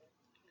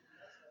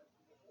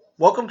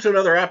Welcome to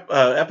another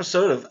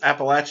episode of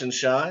Appalachian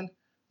Shine.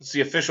 It's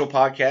the official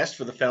podcast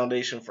for the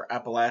Foundation for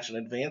Appalachian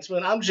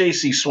Advancement. I'm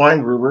JC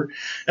Swinegruber,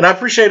 and I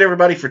appreciate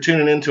everybody for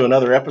tuning in to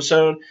another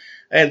episode.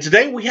 And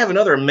today we have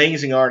another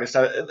amazing artist.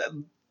 I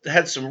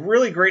had some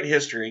really great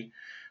history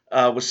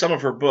with some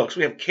of her books.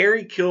 We have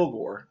Carrie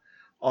Kilgore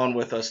on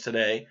with us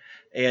today.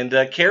 And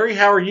Carrie,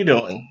 how are you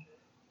doing?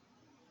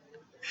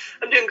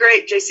 I'm doing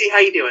great. JC, how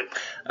you doing?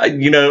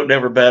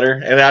 Never better.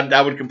 And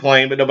I would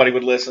complain, but nobody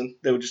would listen.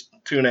 They would just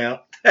tune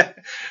out.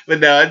 But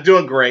no,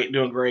 doing great.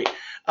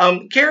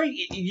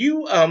 Carrie,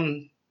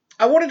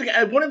 I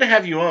wanted to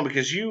have you on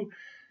because you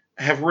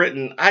have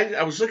written.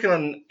 I was looking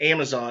on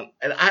Amazon,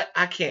 and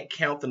I can't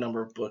count the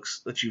number of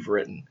books that you've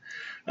written.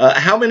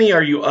 How many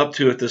are you up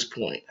to at this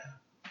point?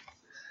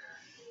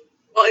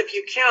 Well, if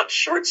you count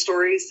short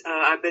stories,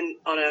 I've been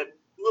on a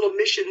little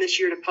mission this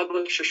year to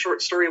publish a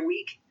short story a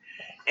week.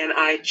 And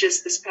I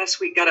just this past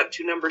week got up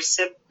to number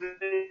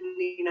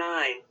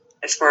 79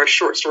 as far as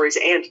short stories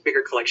and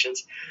bigger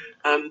collections.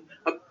 A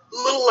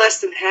little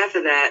less than half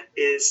of that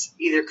is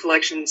either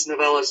collections,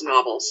 novellas,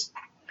 novels.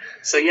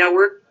 So yeah,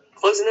 we're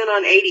closing in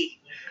on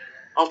 80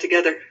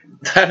 altogether.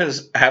 That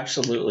is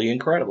absolutely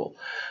incredible.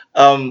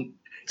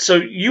 So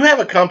you have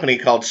a company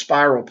called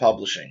Spiral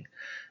Publishing.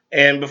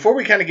 And before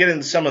we kind of get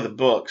into some of the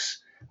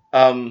books,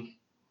 I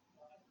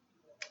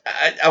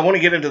want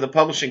to get into the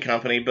publishing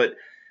company, but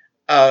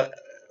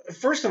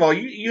first of all,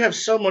 you have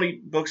so many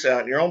books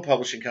out in your own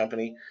publishing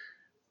company.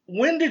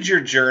 When did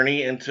your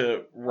journey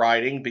into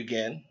writing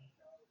begin?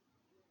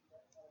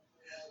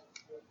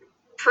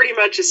 Pretty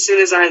much as soon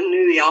as I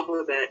knew the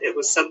alphabet. It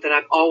was something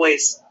I've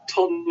always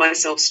told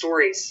myself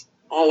stories.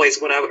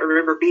 Always. When I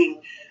remember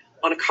being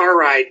on a car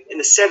ride in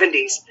the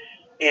 70s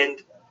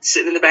and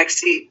sitting in the back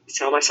seat,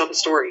 tell myself a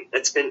story.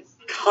 That's been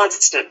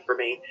constant for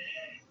me.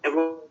 And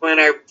when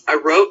I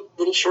wrote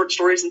little short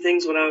stories and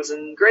things when I was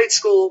in grade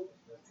school,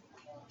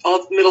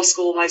 all middle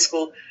school, high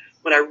school,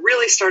 when I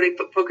really started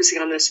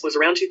focusing on this was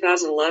around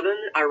 2011.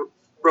 I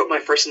wrote my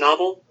first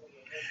novel.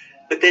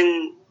 But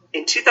then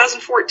in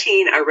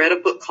 2014, I read a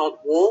book called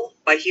Wool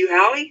by Hugh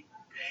Howey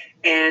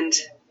and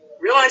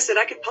realized that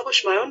I could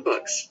publish my own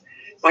books.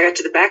 I got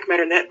to the back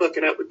matter in that book,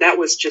 and that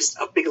was just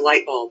a big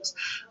light bulb.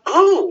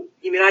 Oh,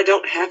 you mean I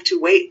don't have to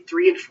wait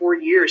 3 and 4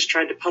 years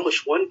trying to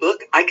publish one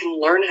book? I can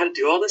learn how to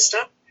do all this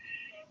stuff?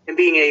 And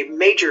being a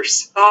major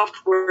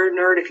software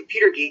nerd and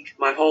computer geek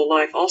my whole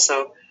life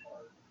also,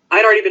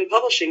 I'd already been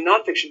publishing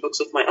nonfiction books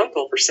with my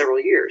uncle for several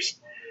years.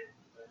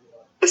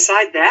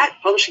 Beside that,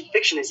 publishing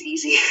fiction is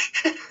easy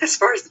as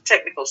far as the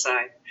technical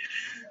side.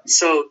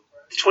 So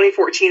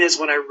 2014 is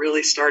when I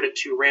really started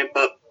to ramp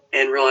up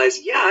and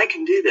realize, yeah, I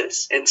can do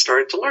this, and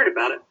started to learn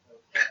about it.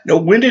 Now,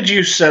 when did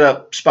you set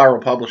up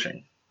Spiral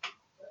Publishing?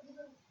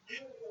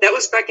 That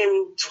was back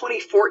in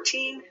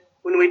 2014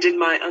 when we did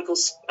my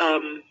uncle's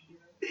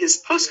his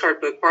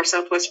postcard book, Far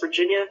Southwest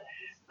Virginia,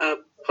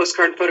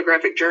 Postcard and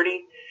Photographic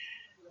Journey.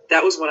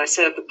 That was when I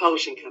set up the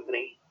publishing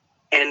company.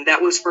 And that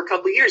was for a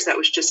couple of years. That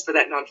was just for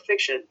that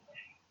nonfiction.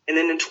 And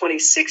then in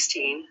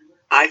 2016,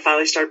 I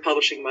finally started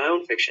publishing my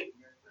own fiction.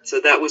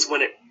 So that was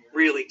when it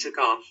really took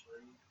off.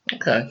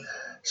 Okay.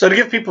 So to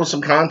give people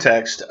some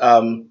context,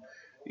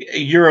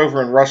 you're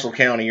over in Russell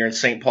County. You're in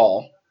St.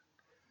 Paul.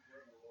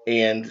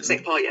 And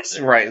St. Paul, yes.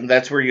 Right. And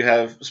that's where you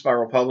have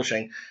Spiral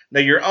Publishing.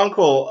 Now, your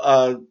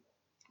uncle,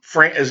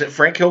 Frank, is it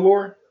Frank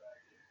Kilgore?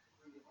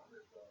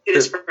 It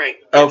is Frank.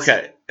 Yes.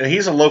 Okay. And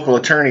he's a local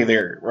attorney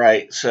there,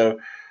 right? So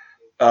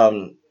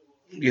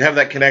you have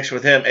that connection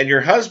with him. And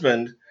your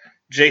husband,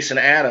 Jason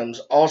Adams,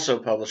 also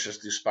publishes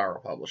through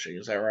Spiral Publishing.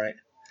 Is that right?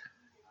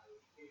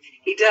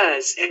 He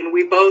does. And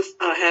we both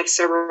have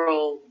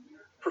several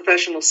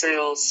professional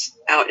sales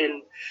out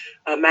in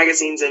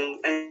magazines and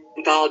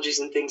anthologies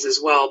and things as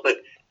well. But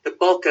the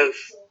bulk of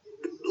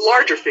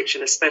larger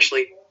fiction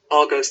especially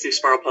all goes through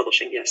Spiral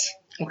Publishing, yes.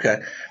 Okay.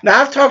 Now,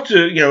 I've talked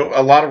to,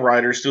 a lot of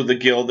writers through the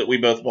guild that we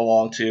both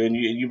belong to, and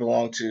you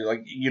belong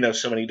to,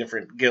 so many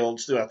different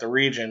guilds throughout the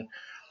region.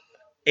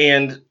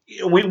 And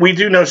we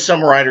do know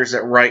some writers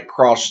that write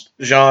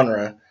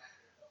cross-genre,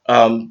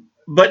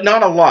 but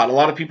not a lot. A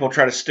lot of people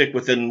try to stick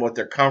within what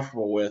they're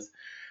comfortable with.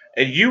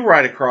 And you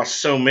write across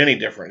so many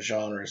different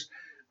genres.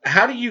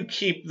 How do you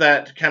keep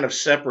that kind of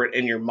separate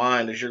in your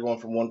mind as you're going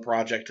from one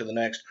project to the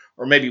next,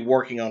 or maybe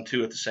working on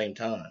two at the same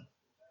time?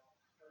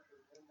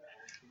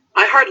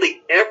 I hardly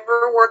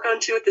ever work on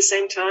two at the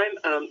same time.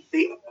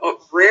 The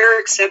rare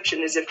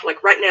exception is if,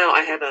 like right now,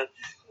 I have a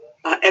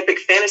epic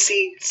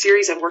fantasy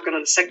series. I'm working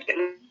on the second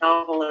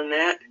novel in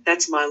that.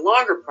 That's my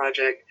longer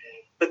project.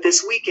 But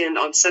this weekend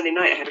on Sunday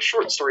night, I had a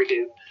short story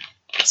due.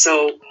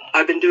 So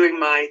I've been doing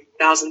my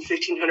 1,000,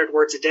 1,500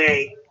 words a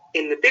day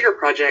in the bigger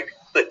project.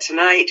 But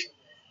tonight,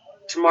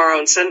 tomorrow,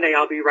 and Sunday,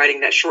 I'll be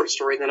writing that short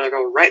story. Then I'll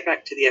go right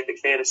back to the epic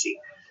fantasy.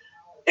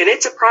 And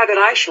it's a private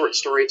eye short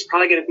story. It's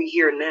probably going to be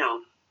here and now.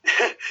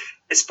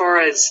 As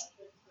far as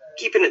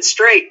keeping it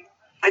straight,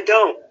 I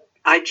don't.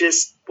 I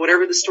just,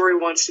 whatever the story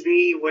wants to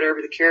be,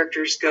 whatever the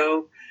characters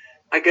go,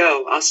 I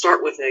go. I'll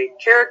start with a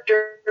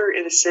character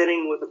in a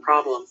setting with a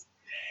problem.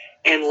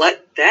 and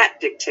let that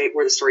dictate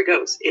where the story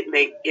goes. It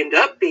may end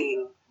up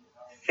being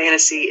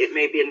fantasy. It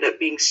may end up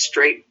being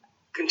straight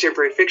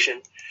contemporary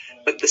fiction,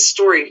 but the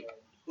story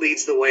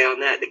leads the way on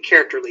that. The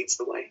character leads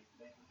the way.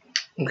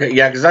 Okay,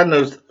 yeah, because I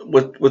know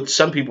with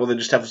some people they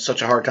just have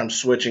such a hard time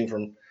switching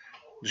from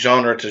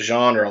genre to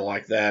genre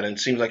like that, and it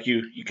seems like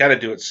you kind of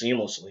do it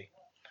seamlessly.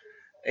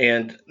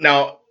 And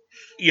now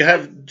you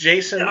have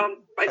Jason.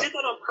 I did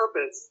that on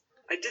purpose.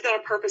 I did that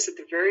on purpose at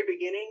the very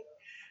beginning.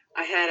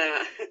 I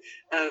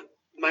had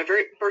my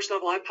very first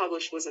novel I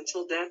published was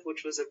Until Death,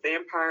 which was a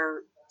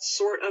vampire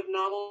sort of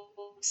novel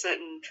set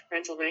in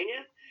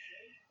Transylvania.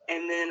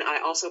 And then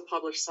I also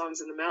published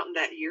Songs in the Mountain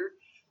that year,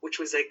 which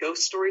was a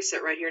ghost story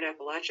set right here in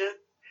Appalachia.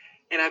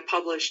 And I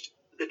published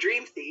The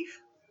Dream Thief,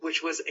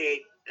 which was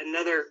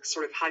another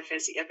sort of high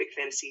fantasy, epic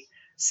fantasy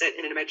set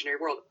in an imaginary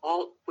world,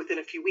 all within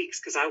a few weeks,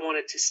 because I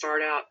wanted to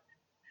start out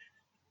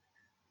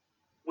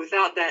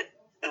without that.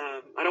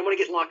 I don't want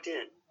to get locked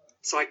in.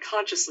 So I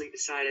consciously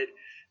decided,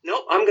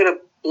 nope, I'm going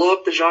to blow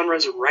up the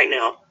genres right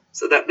now.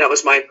 So that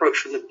was my approach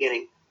from the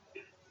beginning.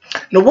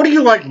 Now, what do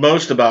you like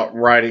most about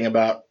writing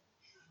about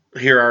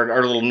here,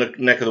 our little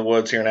neck of the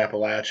woods here in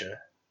Appalachia?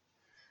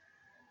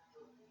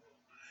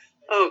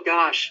 Oh,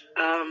 gosh.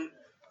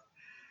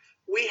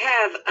 We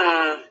have,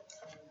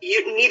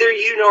 neither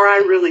you nor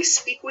I really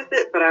speak with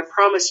it, but I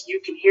promise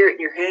you can hear it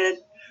in your head.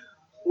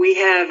 We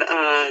have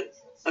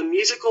a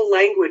musical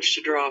language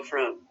to draw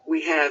from.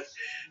 We have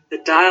the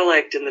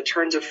dialect and the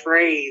turns of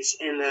phrase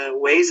and the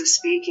ways of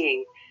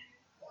speaking.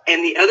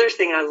 And the other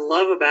thing I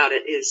love about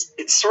it is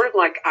it's sort of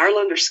like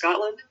Ireland or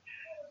Scotland.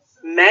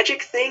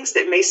 Magic things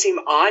that may seem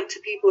odd to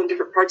people in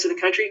different parts of the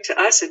country, to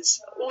us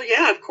it's, well,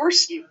 yeah, of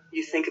course you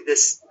think of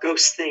this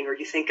ghost thing, or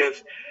you think of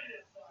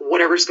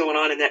whatever's going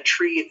on in that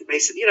tree at the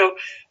base of,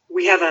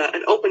 we have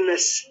an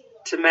openness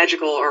to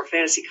magical or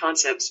fantasy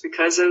concepts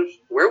because of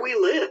where we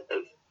live.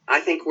 I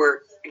think we're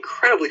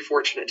incredibly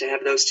fortunate to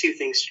have those two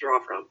things to draw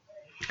from.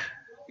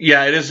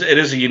 Yeah, it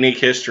is a unique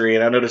history,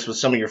 and I noticed with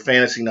some of your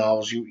fantasy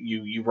novels,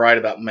 you write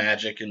about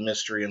magic and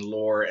mystery and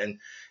lore, and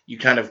you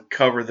kind of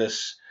cover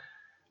this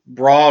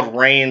broad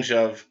range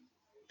of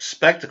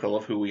spectacle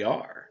of who we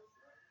are,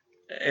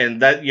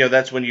 and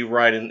that's when you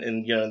write in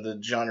the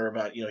genre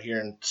about here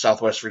in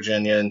Southwest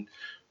Virginia and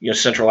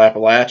Central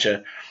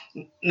Appalachia.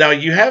 Now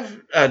you have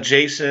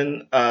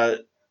Jason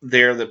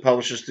there that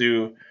publishes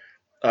through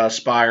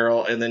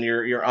Spiral, and then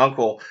your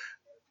uncle.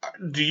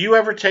 Do you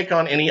ever take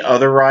on any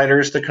other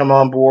writers to come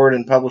on board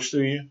and publish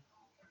through you?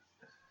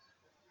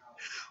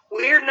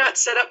 We're not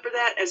set up for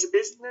that as a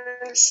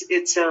business.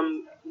 It's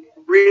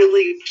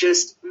really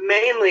just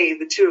mainly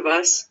the two of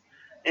us,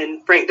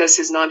 and Frank does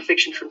his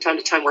nonfiction from time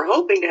to time. We're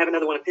hoping to have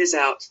another one of his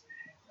out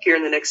here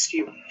in the next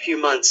few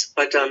months,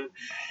 but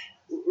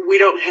we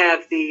don't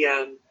have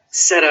the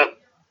setup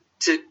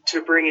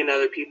to bring in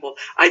other people.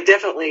 I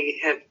definitely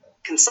have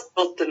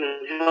consulted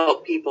and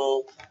helped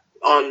people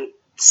on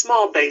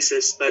small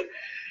basis, but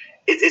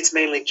it's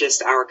mainly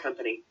just our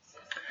company.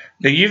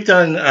 Now you've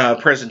done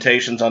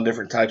presentations on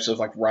different types of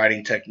like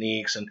writing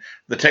techniques and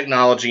the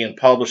technology and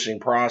publishing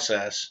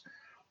process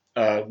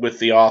with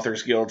the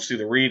Authors Guilds through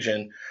the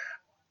region.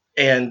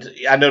 And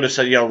I noticed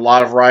that a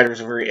lot of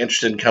writers are very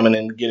interested in coming in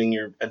and getting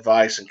your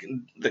advice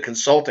and the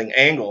consulting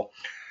angle.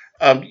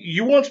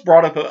 You once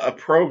brought up a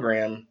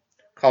program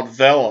called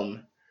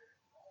Vellum,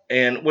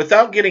 and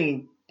without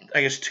getting,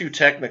 I guess, too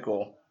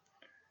technical,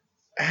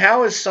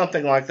 how is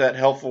something like that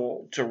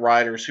helpful to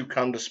writers who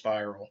come to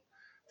Spiral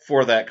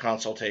for that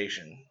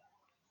consultation?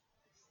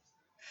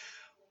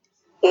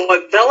 Well,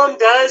 what Vellum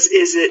does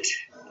is it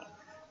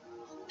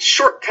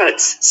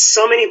shortcuts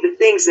so many of the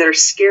things that are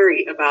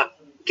scary about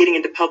getting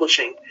into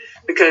publishing,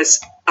 because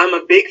I'm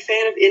a big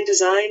fan of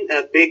InDesign,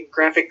 a big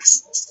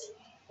graphics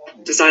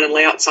design and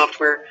layout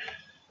software.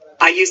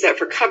 I use that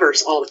for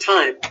covers all the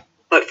time,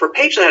 but for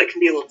page layout it can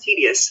be a little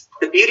tedious.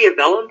 The beauty of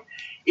Vellum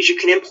is you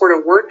can import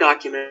a Word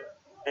document,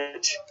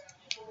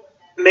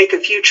 make a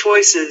few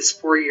choices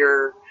for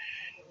your,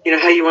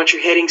 how you want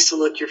your headings to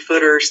look, your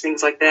footers,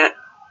 things like that.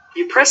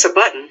 You press a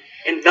button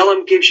and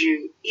Vellum gives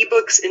you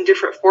ebooks in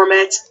different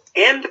formats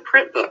and the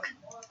print book,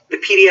 the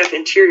PDF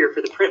interior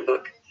for the print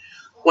book.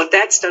 What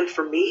that's done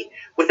for me,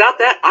 without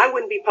that, I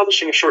wouldn't be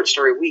publishing a short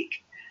story a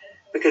week,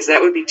 because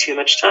that would be too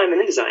much time in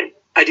InDesign.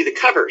 I do the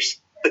covers,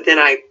 but then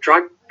I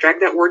drag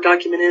that Word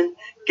document in,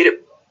 get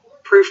it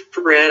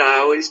proofread. I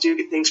always do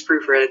get things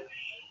proofread.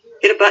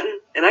 Hit a button,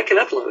 and I can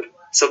upload.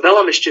 So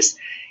Vellum is just,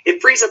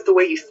 it frees up the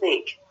way you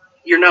think.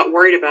 You're not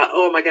worried about,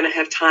 am I going to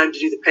have time to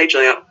do the page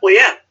layout? Well,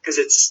 yeah, because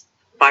it's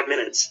 5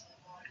 minutes.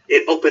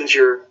 It opens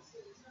your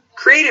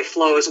creative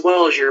flow as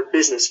well as your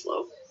business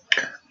flow.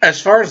 As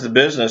far as the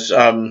business,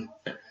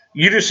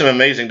 you do some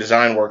amazing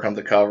design work on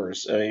the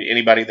covers.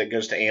 Anybody that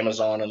goes to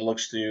Amazon and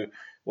looks through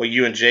what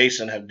you and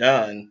Jason have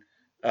done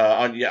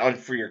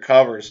for your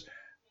covers,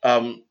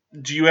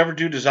 do you ever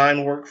do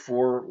design work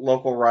for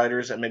local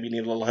writers that maybe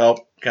need a little help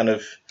kind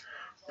of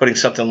putting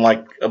something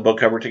like a book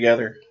cover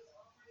together?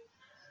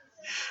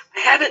 I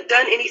haven't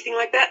done anything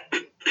like that.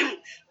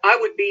 I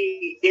would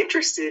be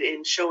interested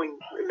in showing,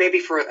 maybe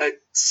for a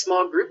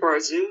small group or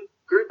a Zoom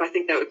group, I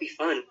think that would be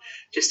fun,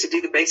 just to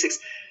do the basics.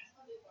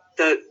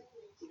 The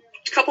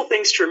couple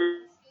things to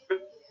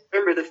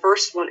remember. The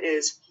first one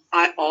is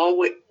I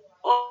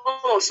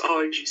almost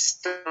always use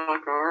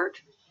stock art.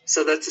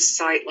 So that's a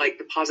site like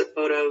Deposit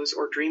Photos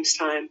or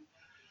Dreamstime,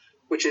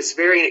 which is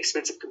very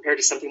inexpensive compared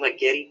to something like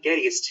Getty.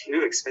 Getty is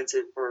too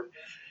expensive, or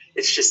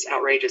it's just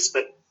outrageous.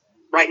 But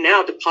right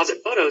now,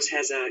 Deposit Photos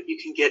you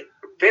can get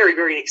a very,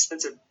 very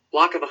inexpensive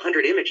block of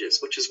 100 images,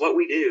 which is what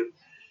we do.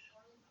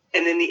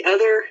 And then the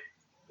other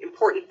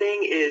important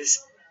thing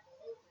is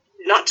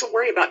not to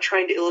worry about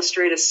trying to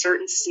illustrate a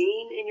certain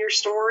scene in your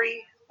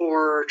story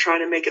or trying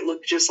to make it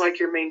look just like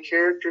your main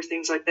character,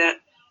 things like that.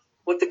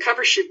 What the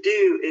cover should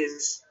do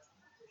is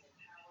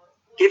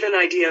give an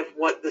idea of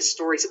what the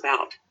story's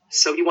about.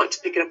 So you want to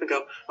pick it up and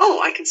go,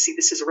 oh, I can see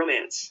this is a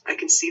romance. I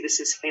can see this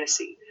is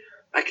fantasy.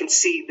 I can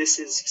see this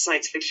is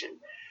science fiction.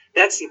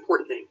 That's the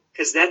important thing,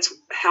 because that's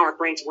how our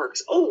brains work.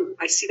 Oh,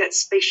 I see that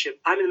spaceship.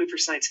 I'm in the mood for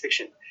science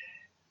fiction.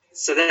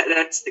 So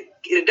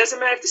it doesn't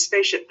matter if the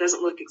spaceship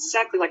doesn't look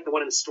exactly like the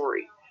one in the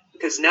story,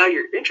 because now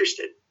you're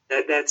interested.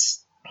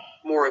 That's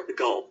more of the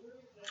goal.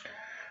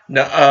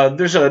 Now,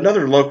 there's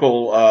another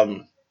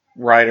local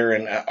writer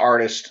and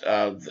artist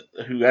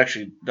who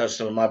actually does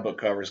some of my book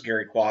covers,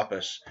 Gary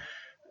Quapis.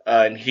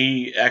 And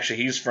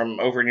he's from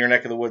over in your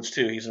neck of the woods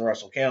too. He's in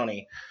Russell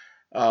County.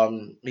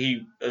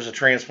 He is a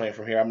transplant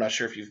from here. I'm not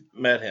sure if you've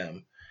met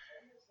him,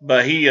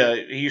 but he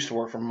used to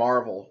work for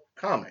Marvel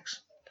Comics,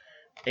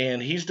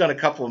 and he's done a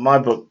couple of my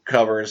book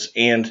covers.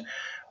 And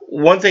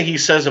one thing he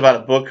says about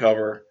a book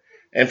cover,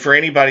 and for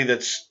anybody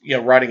that's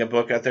writing a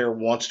book out there,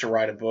 wants to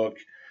write a book,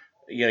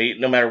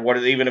 no matter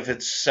what, even if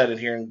it's set in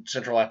here in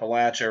Central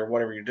Appalachia or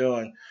whatever you're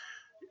doing,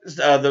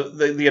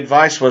 the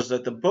advice was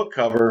that the book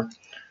cover,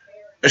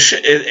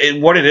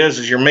 what it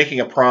is you're making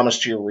a promise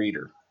to your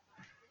reader.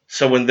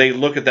 So when they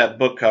look at that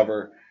book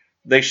cover,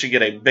 they should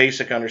get a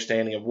basic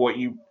understanding of what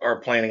you are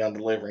planning on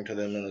delivering to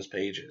them in those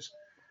pages.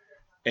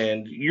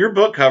 And your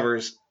book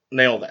covers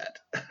nail that.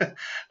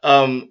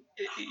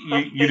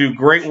 You do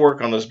great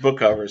work on those book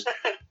covers.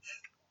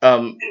 I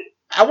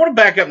want to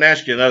back up and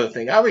ask you another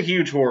thing. I'm a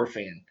huge horror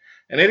fan.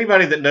 And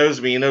anybody that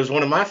knows me knows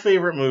one of my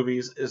favorite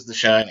movies is The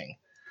Shining.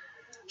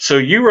 So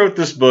you wrote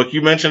this book.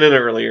 You mentioned it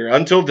earlier,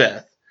 Until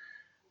Death.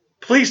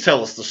 Please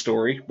tell us the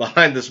story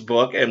behind this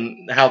book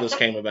and how this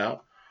came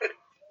about.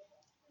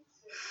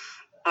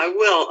 I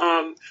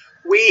will.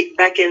 We,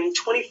 back in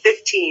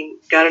 2015,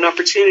 got an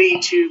opportunity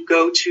to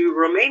go to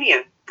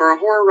Romania for a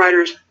horror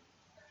writers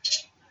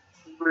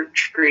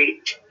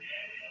retreat,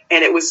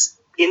 and it was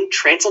in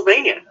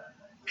Transylvania.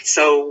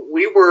 So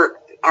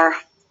our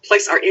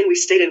inn we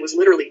stayed in was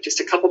literally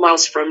just a couple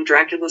miles from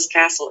Dracula's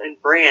castle in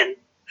Bran.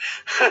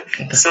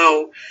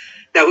 So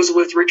that was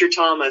with Richard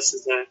Thomas,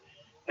 is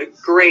a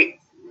great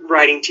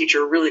writing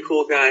teacher, really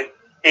cool guy.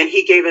 And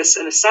he gave us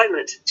an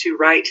assignment to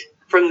write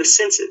from the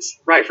senses,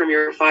 write from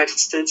your five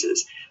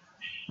senses.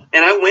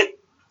 And I went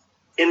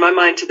in my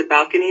mind to the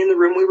balcony in the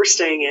room we were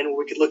staying in, where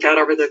we could look out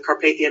over the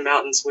Carpathian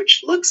Mountains,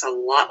 which looks a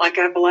lot like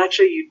Appalachia.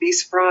 You'd be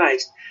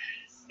surprised.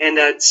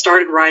 And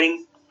started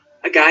writing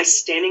a guy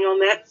standing on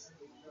that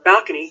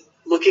balcony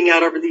looking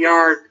out over the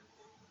yard,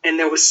 and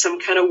there was some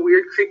kind of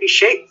weird, creepy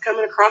shape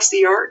coming across the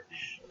yard.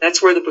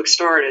 That's where the book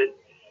started.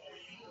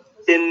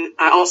 Then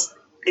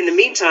in the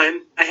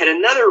meantime, I had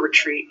another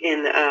retreat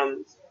in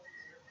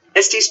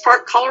Estes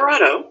Park,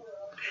 Colorado,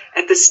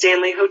 at the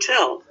Stanley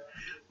Hotel,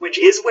 which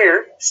is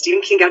where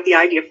Stephen King got the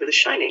idea for The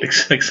Shining.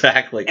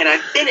 Exactly. And I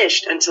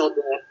finished Until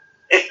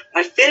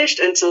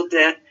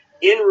Death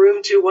in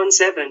room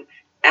 217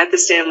 at the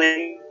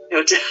Stanley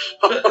Hotel.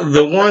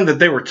 The one that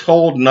they were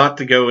told not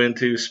to go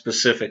into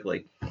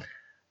specifically.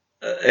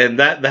 And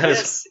that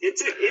yes,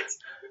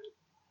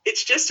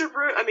 it's just a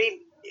room. I mean,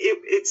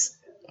 it's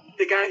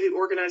the guy who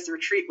organized the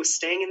retreat was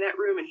staying in that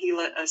room, and he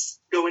let us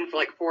go in for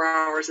like 4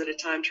 hours at a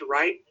time to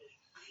write.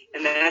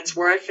 And that's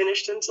where I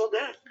finished Until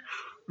Death.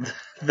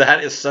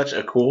 That is such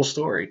a cool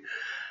story.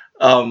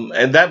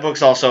 And that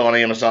book's also on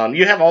Amazon.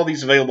 You have all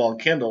these available on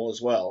Kindle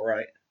as well,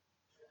 right?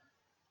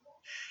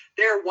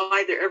 They're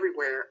wide. They're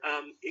everywhere.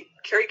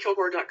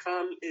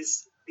 CarrieKilgore.com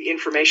is the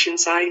information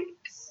site,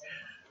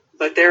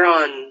 but they're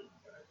on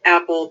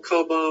Apple,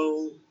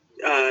 Kobo,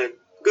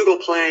 Google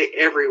Play,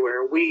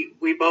 everywhere.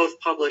 We both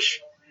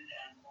publish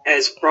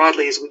as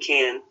broadly as we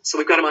can. So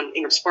we've got them on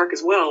Ingram Spark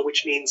as well,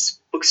 which means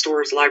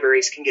bookstores,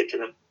 libraries can get to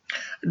them.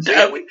 So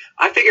yeah,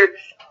 I figure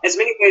as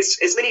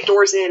many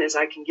doors in as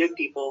I can give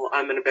people,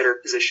 I'm in a better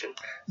position.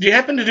 Do you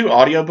happen to do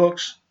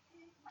audiobooks?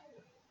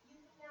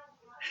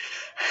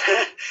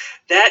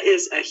 That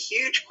is a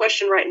huge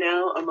question right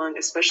now among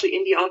especially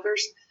indie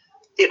authors.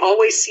 It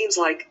always seems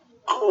like,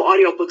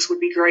 audiobooks would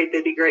be great,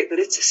 they'd be great, but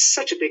it's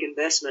such a big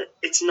investment.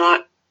 It's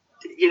not,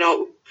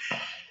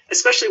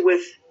 especially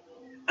with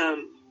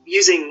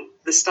using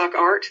the stock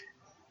art,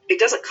 it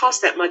doesn't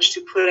cost that much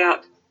to put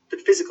out the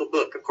physical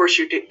book. Of course,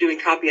 you're doing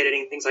copy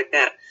editing, things like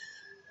that.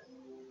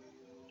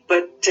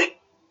 But to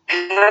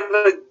have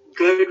a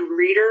good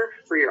reader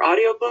for your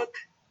audiobook,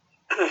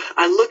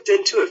 I looked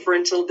into it for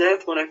Until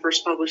Death when I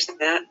first published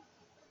that.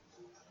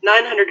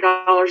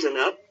 $900 and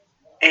up,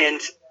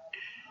 and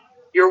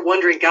you're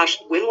wondering, gosh,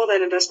 when will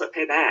that investment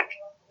pay back?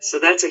 So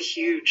that's a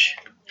huge,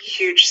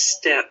 huge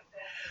step.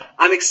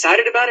 I'm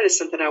excited about it. It's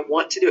something I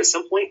want to do at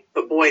some point,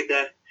 but boy,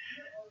 the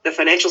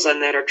financials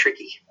on that are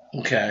tricky.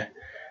 Okay.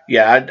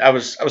 Yeah, I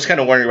was kind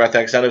of wondering about that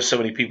because I know so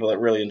many people that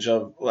really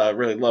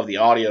really love the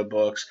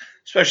audiobooks,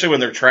 especially when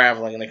they're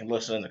traveling and they can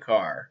listen in the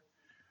car.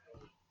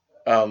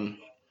 Um,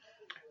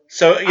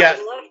 so I yeah,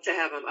 would love to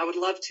have them. I would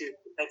love to.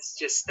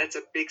 That's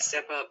a big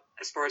step up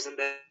as far as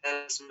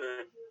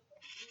investment.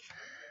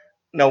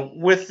 no,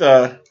 with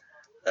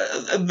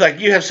like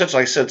you have such,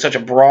 like I said, such a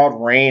broad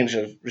range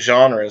of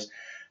genres.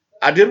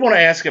 I did want to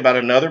ask about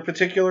another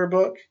particular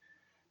book,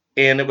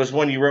 and it was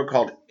one you wrote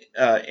called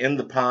 "In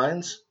the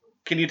Pines."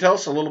 Can you tell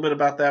us a little bit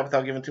about that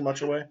without giving too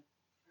much away?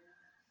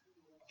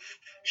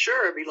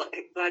 Sure, I'd be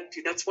glad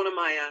to. That's one of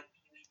my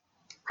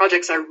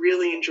projects I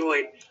really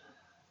enjoyed.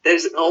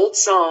 There's an old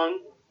song,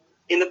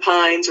 "In the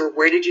Pines" or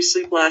 "Where Did You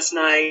Sleep Last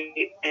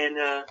Night?"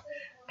 and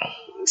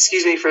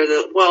excuse me for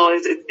the, well,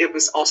 it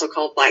was also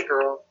called Black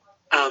Girl,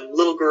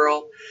 Little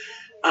Girl.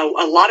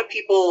 A lot of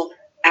people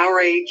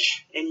our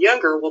age and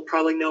younger will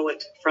probably know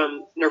it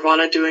from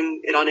Nirvana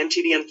doing it on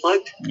MTV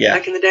Unplugged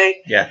back in the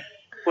day. Yeah.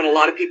 When a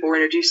lot of people were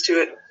introduced to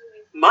it.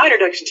 My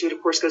introduction to it,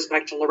 of course, goes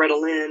back to Loretta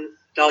Lynn,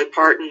 Dolly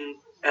Parton,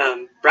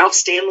 Ralph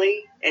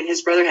Stanley, and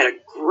his brother had a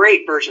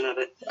great version of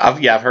it.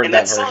 I've heard and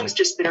that version. Song's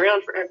just been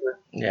around forever.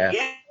 Yeah.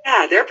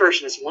 Yeah, their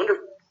version is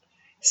wonderful.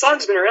 The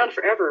song's been around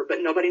forever, but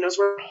nobody knows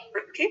where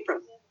it came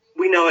from.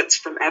 We know it's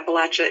from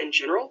Appalachia in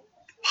general,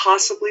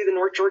 possibly the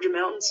North Georgia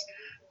mountains,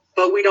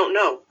 but we don't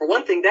know. For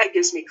one thing, that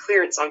gives me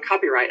clearance on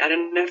copyright. I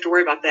didn't have to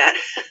worry about that.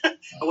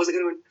 I wasn't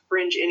going to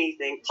infringe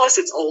anything. Plus,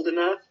 it's old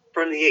enough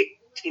from the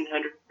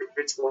 1800s.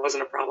 It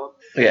wasn't a problem.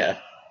 Yeah.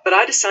 But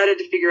I decided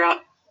to figure out,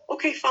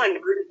 okay, fine,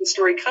 where did the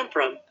story come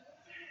from?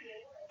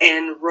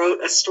 And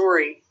wrote a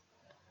story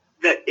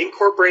that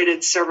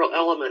incorporated several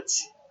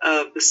elements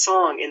of the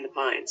song "In the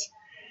Pines."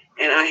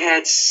 And I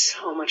had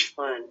so much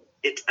fun.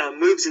 It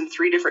moves in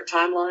 3 different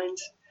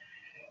timelines,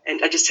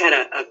 and I just had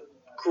a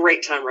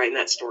great time writing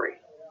that story.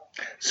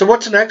 So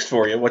what's next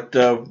for you? What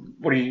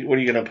are you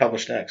going to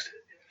publish next?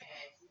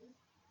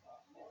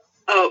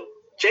 Oh,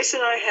 Jason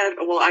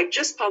and I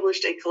just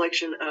published a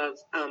collection of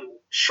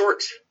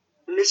short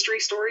mystery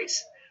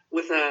stories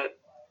with a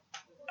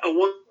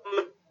woman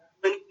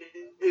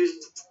who's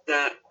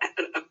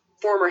a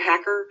former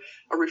hacker,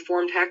 a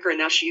reformed hacker, and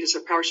now she uses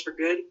her powers for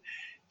good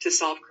to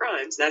solve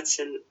crimes. That's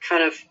in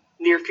kind of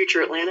near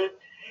future Atlanta.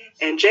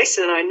 And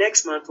Jason and I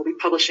next month will be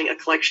publishing a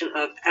collection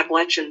of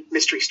Appalachian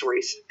mystery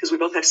stories, because we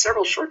both have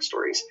several short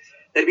stories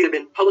that have either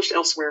been published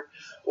elsewhere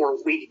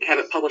or we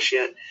haven't published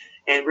yet,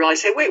 and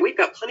realize, hey, wait, we've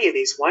got plenty of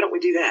these. Why don't we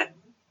do that?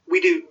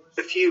 We've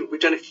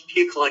done a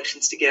few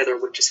collections together,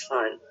 which is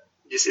fun.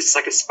 It's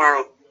like a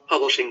spiral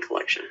publishing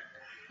collection.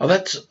 I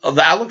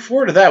look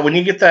forward to that. When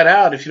you get that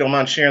out, if you don't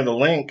mind sharing the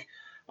link,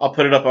 I'll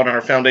put it up on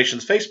our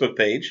foundation's Facebook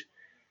page,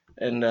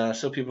 and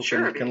so people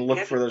can look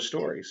for those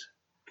stories.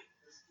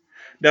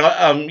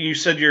 Now, you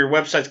said your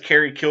website's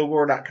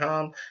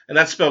KariKilgore.com, and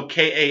that's spelled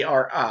Kari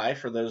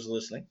for those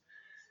listening.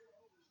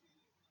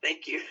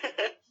 Thank you.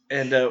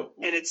 And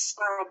it's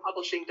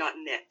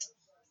spiralpublishing.net.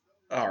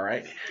 All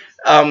right.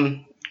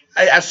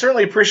 I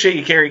certainly appreciate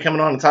you, Kari,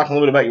 coming on and talking a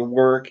little bit about your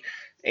work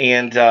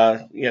and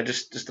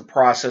just the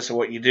process of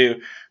what you do.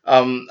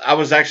 I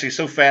was actually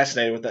so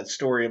fascinated with that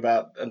story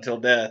about Until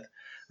Death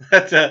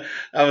that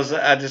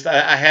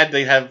I had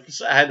to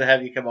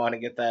have you come on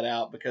and get that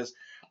out, because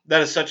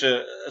that is such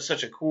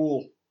a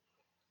cool,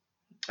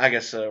 I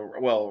guess,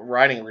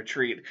 writing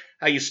retreat.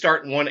 How you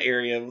start in one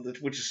area,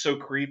 which is so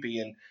creepy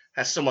and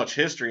has so much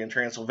history in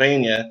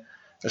Transylvania,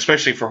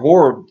 especially for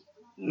horror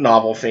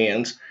novel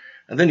fans,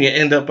 and then you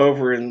end up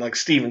over in like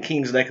Stephen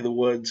King's neck of the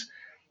woods,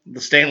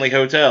 the Stanley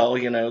Hotel,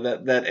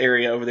 that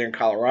area over there in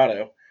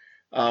Colorado,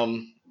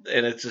 and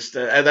it's just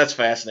that's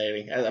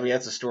fascinating. I mean,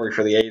 that's a story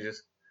for the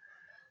ages.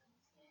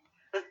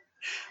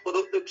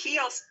 Well, the key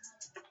I'll say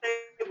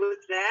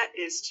with that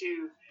is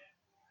to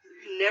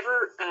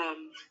never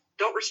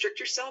don't restrict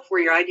yourself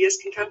where your ideas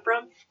can come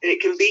from. And it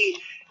can be,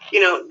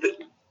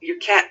 your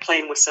cat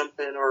playing with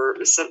something, or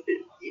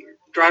something, you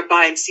drive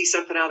by and see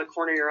something out of the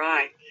corner of your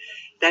eye.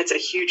 That's a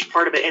huge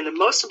part of it. And the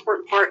most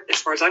important part, as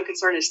far as I'm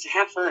concerned, is to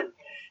have fun.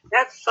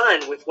 Have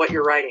fun with what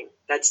you're writing.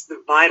 That's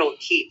the vital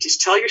key.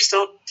 Just tell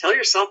yourself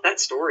that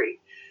story.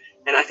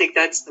 And I think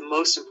that's the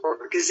most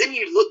important, because then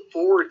you look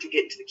forward to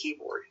getting to the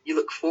keyboard. You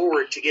look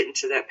forward to getting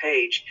to that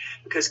page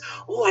because,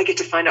 I get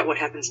to find out what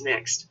happens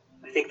next.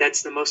 I think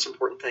that's the most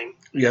important thing.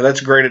 Yeah, that's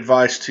great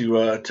advice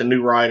to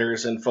new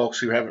writers and folks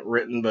who haven't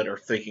written but are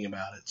thinking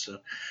about it. So,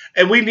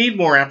 and we need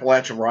more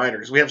Appalachian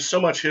writers. We have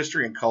so much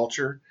history and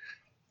culture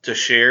to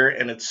share,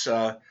 and it's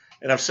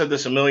and I've said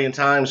this a million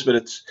times, but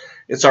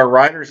it's our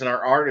writers and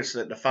our artists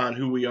that define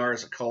who we are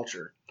as a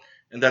culture,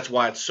 and that's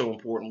why it's so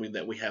important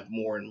that we have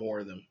more and more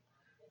of them.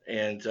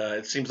 And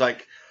it seems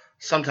like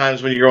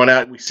sometimes when you're going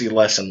out, we see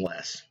less and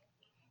less,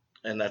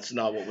 and that's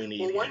not what we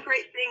need. Well, one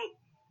great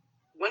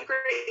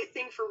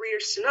thing for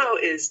readers to know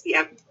is the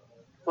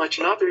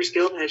Appalachian Authors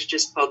Guild has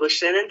just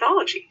published an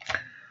anthology.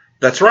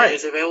 That's right.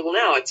 It's available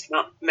now. It's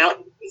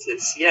Mountain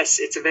Voices. Yes,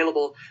 it's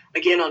available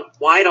again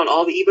wide on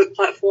all the ebook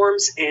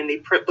platforms, and the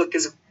print book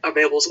is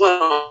available as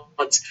well.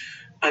 It's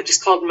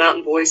just called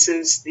Mountain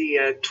Voices,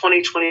 the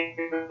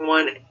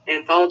 2021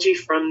 anthology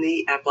from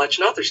the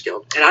Appalachian Authors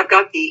Guild. And I've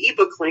got the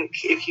ebook link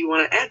if you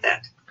want to add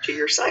that to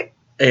your site.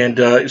 And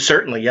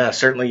certainly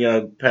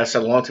pass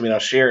that along to me, and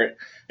I'll share it.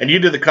 And you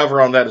did the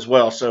cover on that as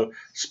well. So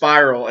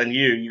Spiral and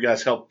you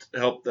guys helped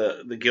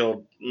the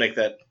guild make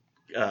that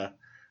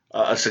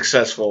a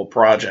successful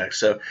project.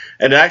 So,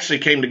 and it actually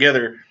came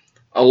together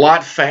a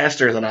lot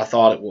faster than I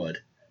thought it would.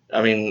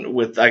 I mean,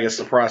 with I guess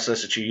the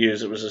process that you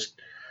use, it was just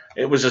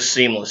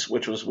seamless,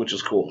 which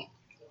was cool.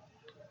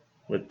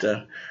 But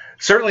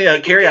certainly,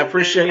 Carrie, I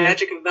appreciate the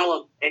magic of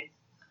vellum.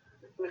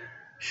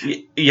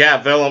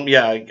 Yeah, vellum.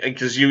 Yeah,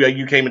 because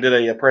you came and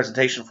did a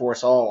presentation for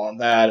us all on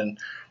that, and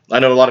I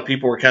know a lot of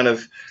people were kind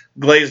of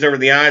glazed over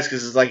the eyes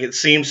because it's like it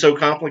seems so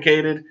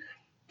complicated,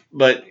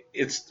 but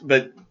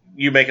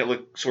you make it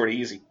look sort of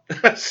easy.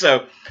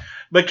 So,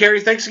 but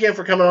Carrie, thanks again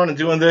for coming on and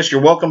doing this.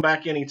 You're welcome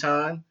back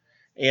anytime.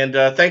 And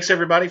thanks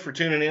everybody for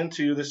tuning in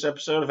to this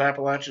episode of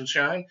Appalachian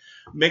Shine.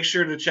 Make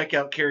sure to check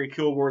out Carrie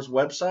Kilgore's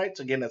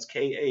website. Again, that's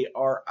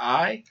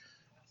KARI,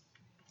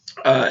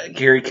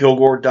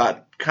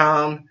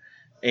 GaryKilgore.com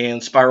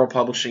and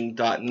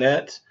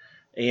spiralpublishing.net.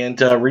 And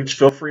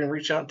feel free and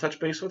reach out and touch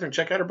base with her and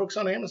check out her books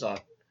on Amazon.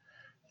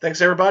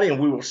 Thanks everybody, and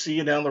we will see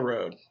you down the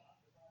road.